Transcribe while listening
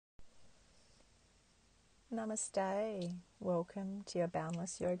Namaste. Welcome to your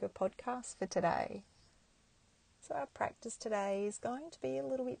Boundless Yoga podcast for today. So our practice today is going to be a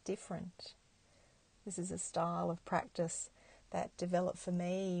little bit different. This is a style of practice that developed for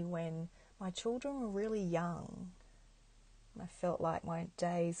me when my children were really young. I felt like my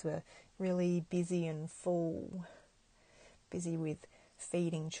days were really busy and full, busy with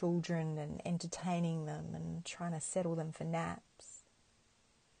feeding children and entertaining them and trying to settle them for naps.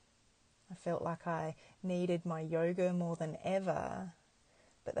 I felt like I needed my yoga more than ever,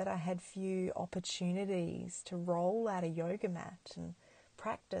 but that I had few opportunities to roll out a yoga mat and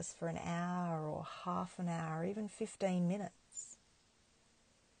practice for an hour or half an hour, even 15 minutes.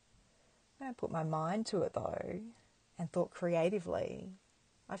 When I put my mind to it though, and thought creatively,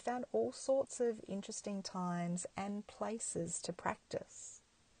 I found all sorts of interesting times and places to practice.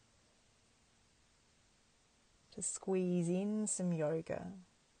 To squeeze in some yoga,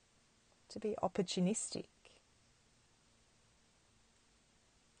 to be opportunistic.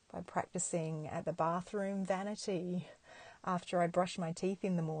 By practicing at the bathroom vanity after I brush my teeth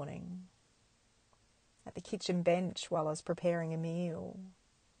in the morning, at the kitchen bench while I was preparing a meal,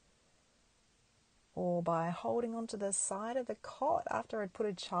 or by holding onto the side of the cot after I'd put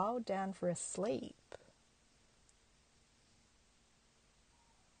a child down for a sleep.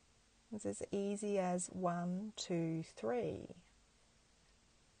 It's as easy as 1, 2, 3.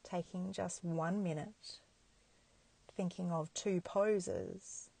 Taking just 1 minute, thinking of 2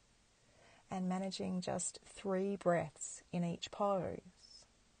 poses, and managing just 3 breaths in each pose.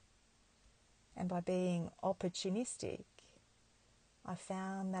 And by being opportunistic, I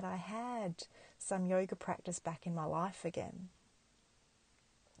found that I had some yoga practice back in my life again.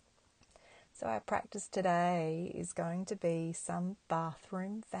 So our practice today is going to be some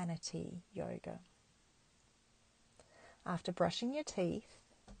bathroom vanity yoga. After brushing your teeth,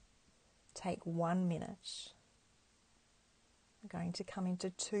 take 1 minute. We're going to come into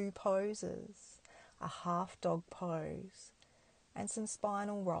 2 poses, a half dog pose and some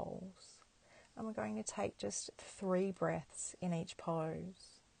spinal rolls. And we're going to take just 3 breaths in each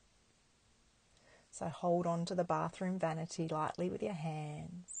pose. So hold on to the bathroom vanity lightly with your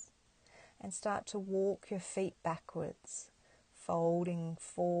hands and start to walk your feet backwards, folding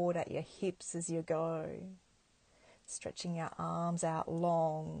forward at your hips as you go, stretching your arms out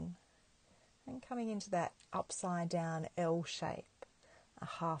long and coming into that upside down L shape, a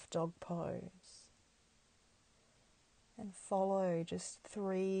half dog pose. And follow just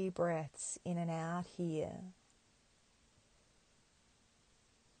 3 breaths in and out here.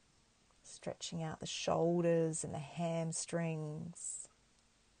 Stretching out the shoulders and the hamstrings.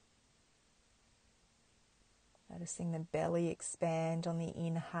 Noticing the belly expand on the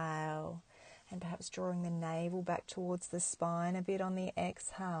inhale and perhaps drawing the navel back towards the spine a bit on the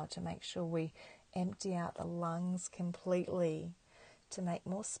exhale to make sure we empty out the lungs completely to make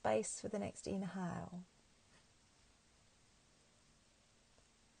more space for the next inhale.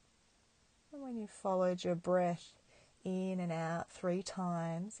 And when you've followed your breath in and out 3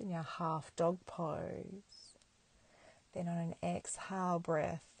 times in your half dog pose, then on an exhale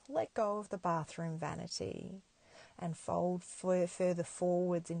breath, let go of the bathroom vanity and fold further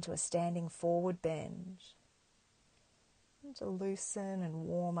forwards into a standing forward bend. And to loosen and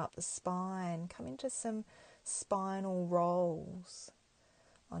warm up the spine, come into some spinal rolls.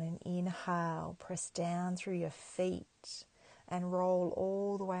 On an inhale, press down through your feet and roll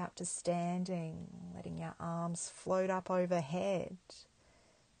all the way up to standing, letting your arms float up overhead.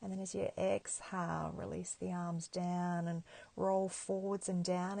 And then as you exhale, release the arms down and roll forwards and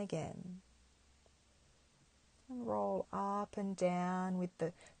down again. And roll up and down with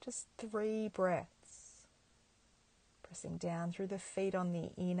just 3 breaths. Pressing down through the feet on the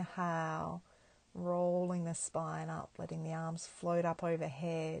inhale, rolling the spine up, letting the arms float up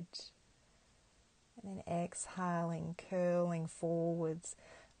overhead. And then exhaling, curling forwards,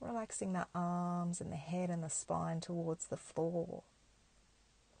 relaxing the arms and the head and the spine towards the floor.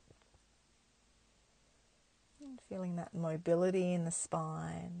 And feeling that mobility in the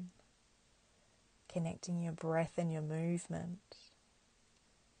spine, connecting your breath and your movement.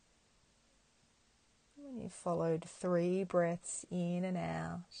 When you've followed 3 breaths in and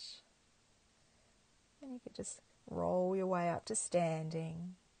out, and you could just roll your way up to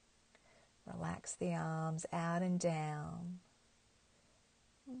standing. Relax the arms out and down.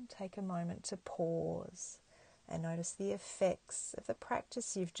 And take a moment to pause and notice the effects of the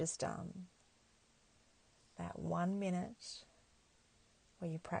practice you've just done. That 1 minute where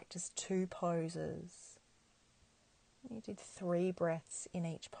you practiced 2 poses. You did 3 breaths in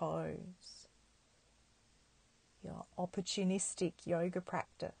each pose. Your opportunistic yoga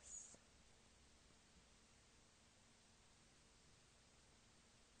practice.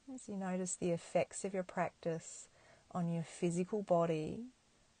 As you notice the effects of your practice on your physical body,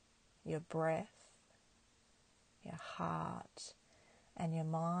 your breath, your heart, and your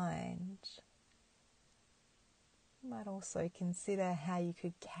mind, you might also consider how you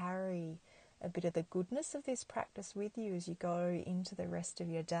could carry a bit of the goodness of this practice with you as you go into the rest of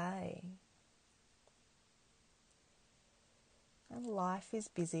your day. And life is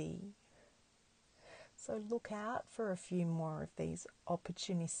busy, so look out for a few more of these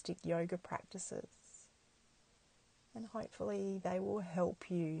opportunistic yoga practices, and hopefully they will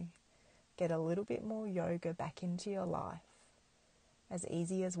help you get a little bit more yoga back into your life, as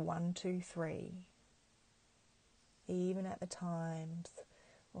easy as 1, 2, 3. Even at the times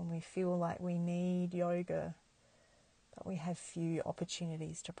when we feel like we need yoga, but we have few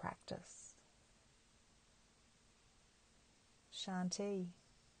opportunities to practice. Shanti.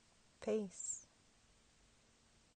 Peace.